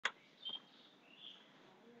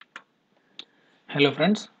Hello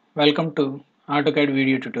friends, welcome to AutoCAD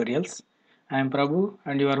video tutorials. I am Prabhu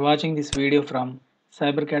and you are watching this video from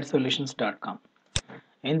cybercadsolutions.com.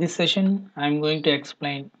 In this session, I am going to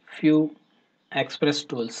explain few Express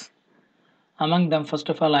tools. Among them, first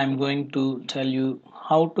of all, I am going to tell you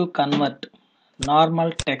how to convert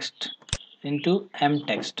normal text into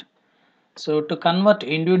Mtext. So to convert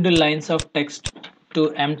individual lines of text to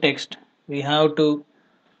Mtext, we have to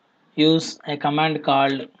use a command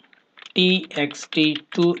called txt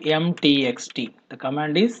to mtxt. The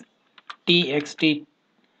command is txt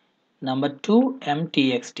number 2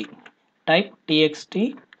 mtxt. Type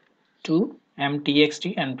txt to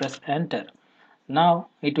mtxt and press enter. Now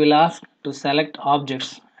it will ask to select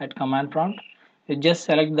objects at command prompt. You just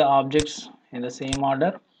select the objects in the same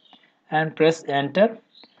order and press enter.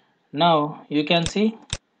 Now you can see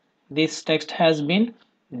this text has been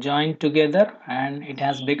joined together and it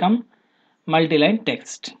has become multi-line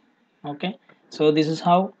text. Okay, so this is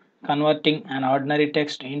how converting an ordinary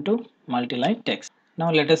text into multi-line text. Now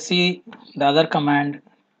let us see the other command,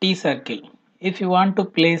 T circle. If you want to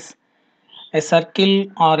place a circle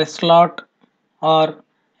or a slot or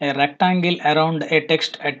a rectangle around a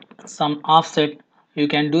text at some offset, you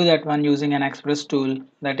can do that one using an express tool,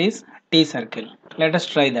 that is T circle. Let us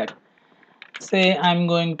try that. Say I'm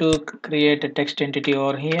going to create a text entity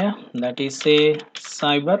over here, that is say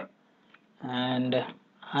cyber, and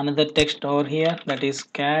another text over here, that is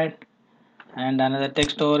CAD, and another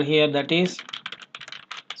text over here, that is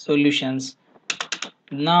solutions.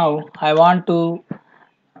 Now I want to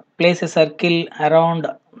place a circle around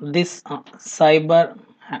this cyber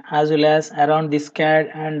as well as around this CAD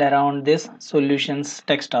and around this solutions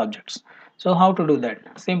text objects. So how to do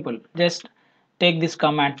that? Simple. Just take this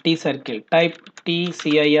command T circle. Type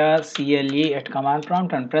TCIRCLE at command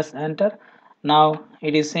prompt and press enter. Now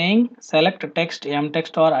it is saying select text,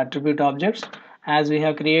 mtext or attribute objects. As we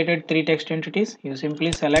have created three text entities, you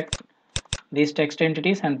simply select these text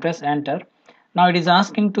entities and press enter. Now it is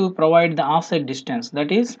asking to provide the offset distance,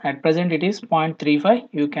 that is at present it is 0.35.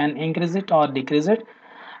 You can increase it or decrease it.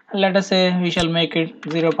 Let us say we shall make it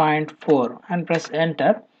 0.4 and press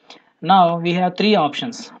enter. Now we have three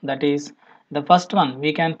options, that is the first one,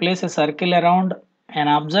 we can place a circle around an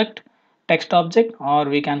object, text object, or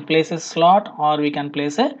we can place a slot, or we can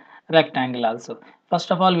place a rectangle also. First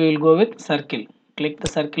of all, we will go with circle. Click the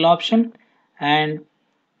circle option and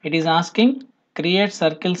it is asking create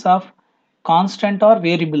circles of constant or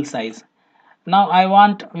variable size. Now I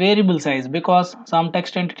want variable size because some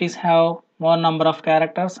text entities have more number of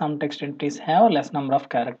characters, some text entities have less number of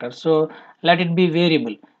characters, so let it be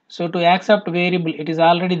variable. So to accept variable, it is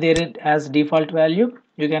already there as default value.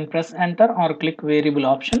 You can press enter or click variable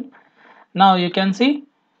option. Now you can see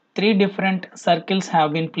three different circles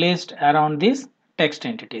have been placed around these text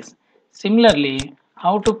entities. Similarly,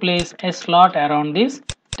 how to place a slot around these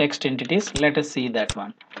text entities, let us see that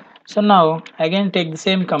one. So now again take the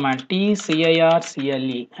same command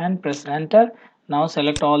TCIRCLE and press enter. Now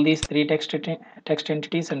select all these three text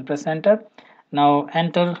entities and press enter. Now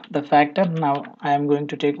enter the factor. Now I am going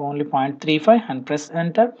to take only 0.35 and press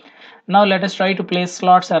enter. Now let us try to place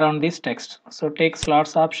slots around this text. So take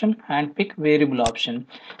slots option and pick variable option.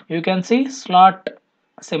 You can see slot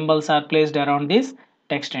symbols are placed around these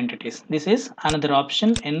text entities. This is another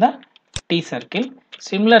option in the T circle.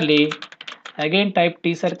 Similarly, again type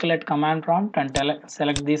T circle at command prompt and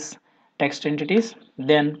select these text entities.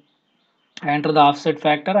 Then enter the offset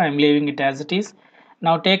factor. I am leaving it as it is.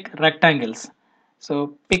 Now take rectangles.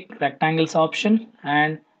 So pick rectangles option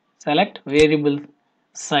and select variable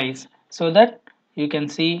size so that you can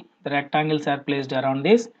see the rectangles are placed around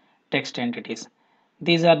these text entities.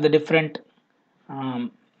 These are the different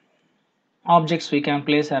objects we can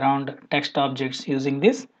place around text objects using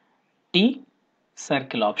this T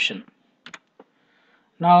circle option.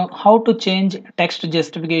 Now how to change text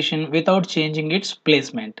justification without changing its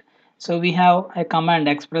placement. So we have a command,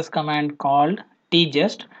 express command called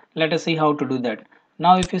tjust. Let us see how to do that.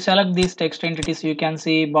 Now if you select these text entities, you can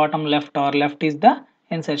see bottom left or left is the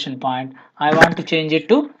insertion point. I want to change it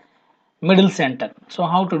to middle center. So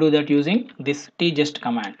how to do that using this tjust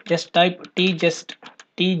command? Just type tjust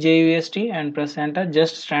tjust and press enter.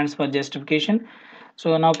 Just stands for justification.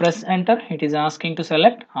 So now press enter. It is asking to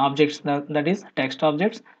select objects, that is text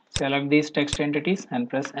objects. Select these text entities and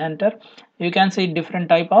press enter. You can see different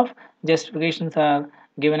type of justifications are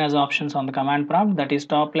given as options on the command prompt, that is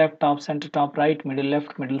top left, top center, top right, middle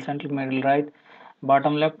left, middle center, middle right,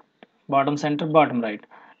 bottom left, bottom center, bottom right.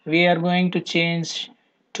 We are going to change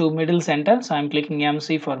to middle center, so I'm clicking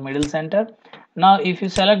MC for middle center. Now if you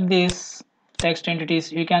select this text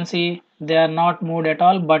entities, you can see they are not moved at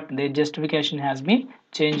all, but the justification has been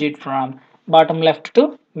changed it from bottom left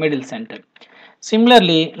to middle center.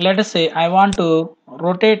 Similarly, let us say I want to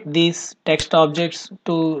rotate these text objects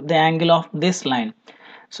to the angle of this line,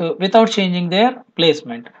 so without changing their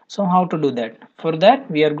placement. So how to do that? For that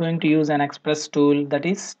we are going to use an express tool, that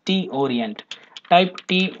is T orient. Type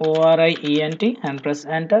T O R I E N T and press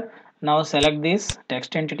enter. Now select these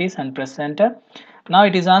text entities and press enter. Now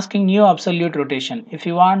it is asking new absolute rotation. If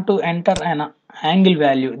you want to enter an angle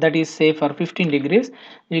value, that is say for 15 degrees,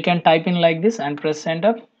 you can type in like this and press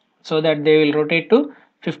enter, so that they will rotate to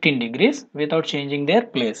 15 degrees without changing their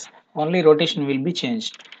place. Only rotation will be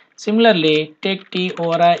changed. Similarly, take T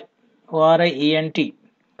O R I E N T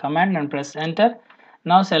command and press enter.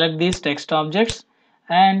 Now select these text objects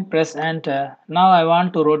and press enter. Now I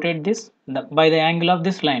want to rotate this by the angle of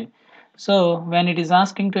this line. So when it is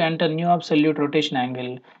asking to enter new absolute rotation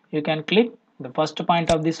angle, you can click the first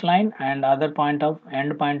point of this line and other point of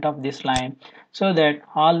end point of this line, so that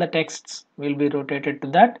all the texts will be rotated to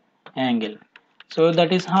that angle. So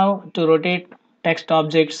that is how to rotate text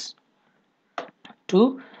objects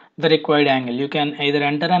to the required angle. You can either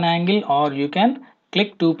enter an angle or you can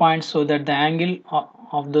click 2 points, so that the angle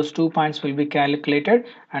of those 2 points will be calculated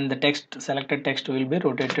and the selected text will be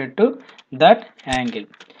rotated to that angle.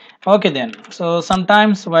 Okay then, so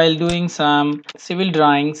sometimes while doing some civil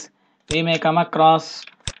drawings, we may come across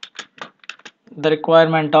the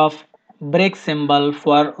requirement of break symbol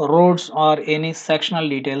for roads or any sectional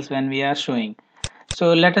details when we are showing.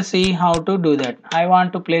 So let us see how to do that. I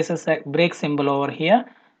want to place a break symbol over here.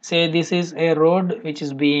 Say this is a road which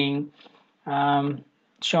is being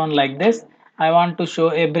shown like this. I want to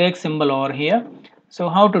show a break symbol over here. So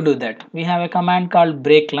how to do that? We have a command called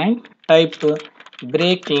break line. Type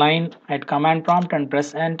break line at command prompt and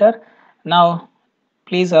press enter. Now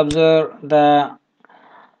please observe the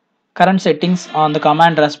current settings on the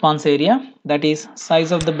command response area, that is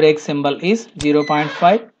size of the break symbol is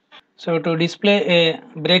 0.5. So to display a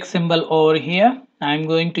break symbol over here, I am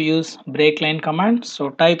going to use break line command. So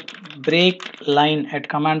type break line at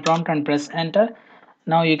command prompt and press enter.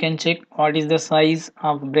 Now you can check what is the size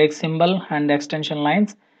of break symbol and extension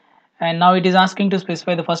lines. And now it is asking to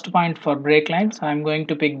specify the first point for break line. So I am going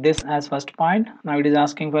to pick this as first point. Now it is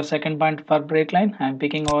asking for second point for break line. I am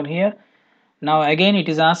picking over here. Now again it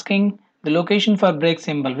is asking the location for break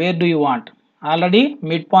symbol. Where do you want? Already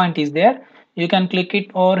midpoint is there. You can click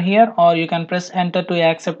it over here, or you can press enter to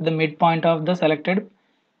accept the midpoint of the selected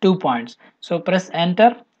 2 points. So press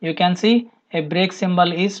enter. You can see a break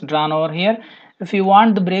symbol is drawn over here. If you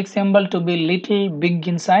want the break symbol to be little big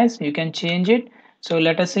in size, you can change it. So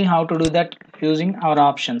let us see how to do that using our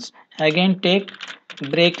options. Again take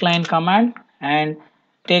break line command and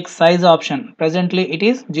take size option. Presently it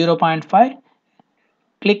is 0.5.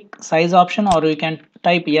 Click size option, or you can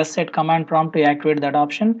type yes at command prompt to activate that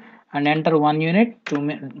option and enter 1 unit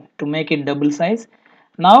to make it double size.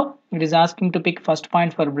 Now it is asking to pick first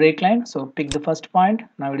point for break line, so pick the first point.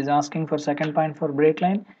 Now it is asking for second point for break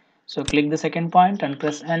line, so click the second point and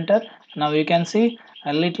press enter. Now you can see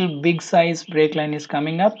a little big size break line is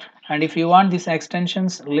coming up, and if you want these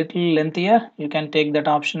extensions little lengthier, you can take that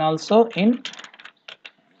option also in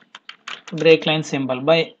break line symbol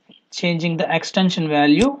by changing the extension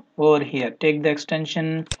value over here. Take the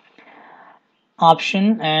extension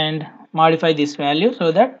option and modify this value,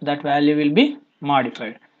 so that that value will be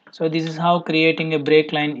modified. So this is how creating a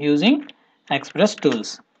break line using express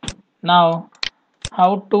tools. Now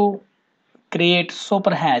how to create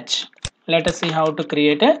super hatch. Let us see how to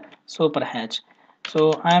create a super hatch.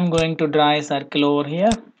 So I am going to draw a circle over here,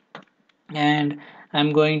 and I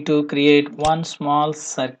am going to create one small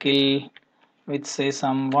circle with say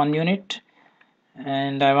some 1 unit,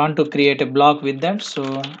 and I want to create a block with that.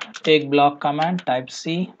 So take block command, type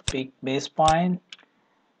C, pick base point.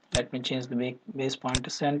 Let me change the base point to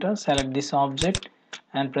center. Select this object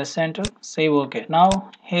and press enter. Save OK.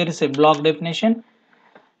 Now here is a block definition.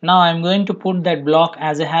 Now I am going to put that block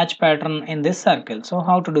as a hatch pattern in this circle. So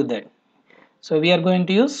how to do that? So we are going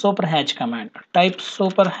to use super hatch command. Type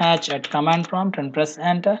super hatch at command prompt and press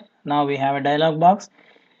enter. Now we have a dialog box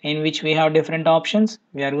in which we have different options.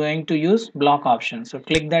 We are going to use block option. So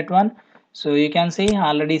click that one. So you can see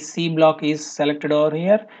already C block is selected over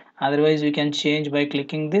here. Otherwise you can change by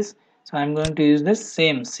clicking this. So I am going to use this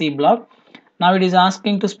same C block. Now it is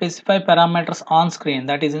asking to specify parameters on screen,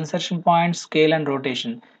 that is insertion point, scale and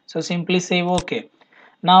rotation. So simply say OK.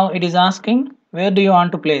 Now it is asking where do you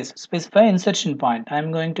want to place? Specify insertion point. I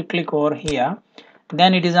am going to click over here.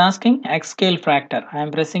 Then it is asking X scale factor. I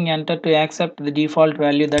am pressing enter to accept the default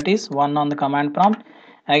value, that is 1 on the command prompt.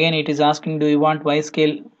 Again it is asking, do you want y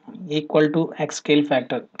scale equal to x scale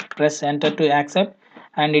factor? Press enter to accept.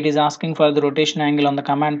 And it is asking for the rotation angle on the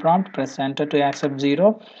command prompt. Press enter to accept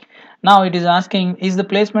 0. Now it is asking, is the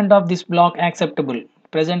placement of this block acceptable?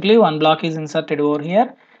 Presently one block is inserted over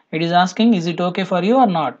here. It is asking, is it okay for you or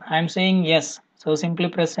not? I am saying yes, so simply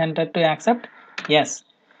press enter to accept. Yes.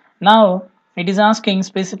 Now it is asking,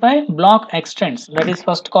 specify block extents, that is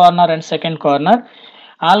first corner and second corner.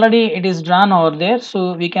 Already it is drawn over there,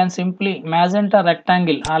 so we can simply magenta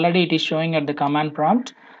rectangle, already it is showing at the command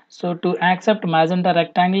prompt. So to accept magenta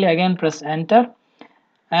rectangle, again press enter.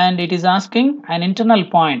 And it is asking an internal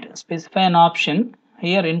point, specify an option.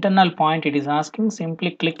 Here internal point it is asking,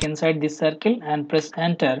 simply click inside this circle and press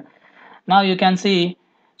enter. Now you can see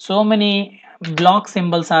so many block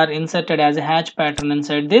symbols are inserted as a hatch pattern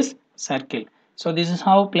inside this circle. So this is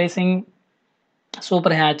how placing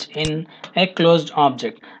super hatch in a closed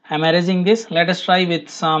object. I am erasing this. Let us try with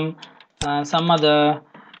some other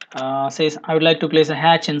says I would like to place a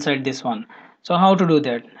hatch inside this one. So how to do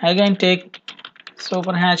that? Again take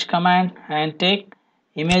super hatch command and take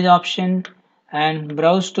image option and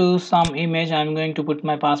browse to some image. I am going to put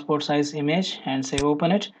my passport size image and say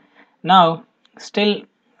open it. Now still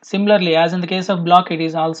similarly as in the case of block, it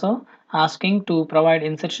is also asking to provide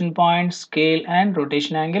insertion point, scale and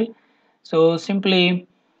rotation angle. So simply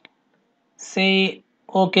say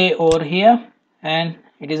OK over here, and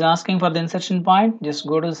it is asking for the insertion point. Just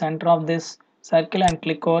go to the center of this circle and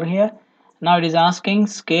click over here. Now it is asking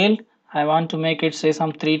scale. I want to make it say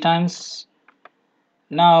some 3 times.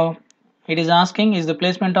 Now it is asking, is the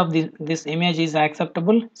placement of this image is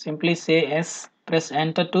acceptable? Simply say yes, press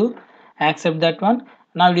enter to accept that one.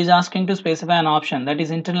 Now it is asking to specify an option, that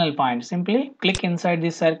is internal point. Simply click inside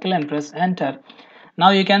this circle and press enter.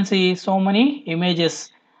 Now you can see so many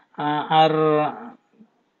images are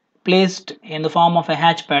placed in the form of a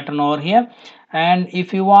hatch pattern over here. And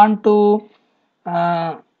if you want to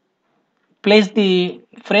place the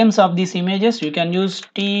frames of these images, you can use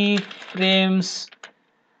t frames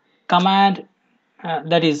command,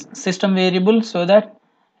 that is system variable, so that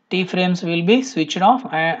t frames will be switched off.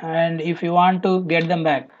 And if you want to get them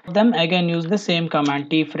back, them again use the same command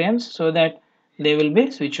t frames, so that they will be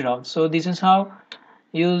switched off. So this is how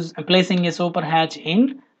use placing a super hatch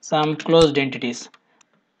in some closed entities.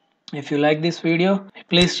 If you like this video,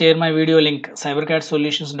 please share my video link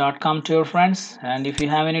cybercadsolutions.com to your friends, and if you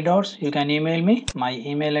have any doubts you can email me. My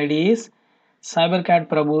email id is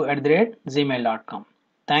cybercadprabhu@gmail.com.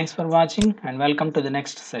 Thanks for watching and welcome to the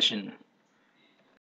next session.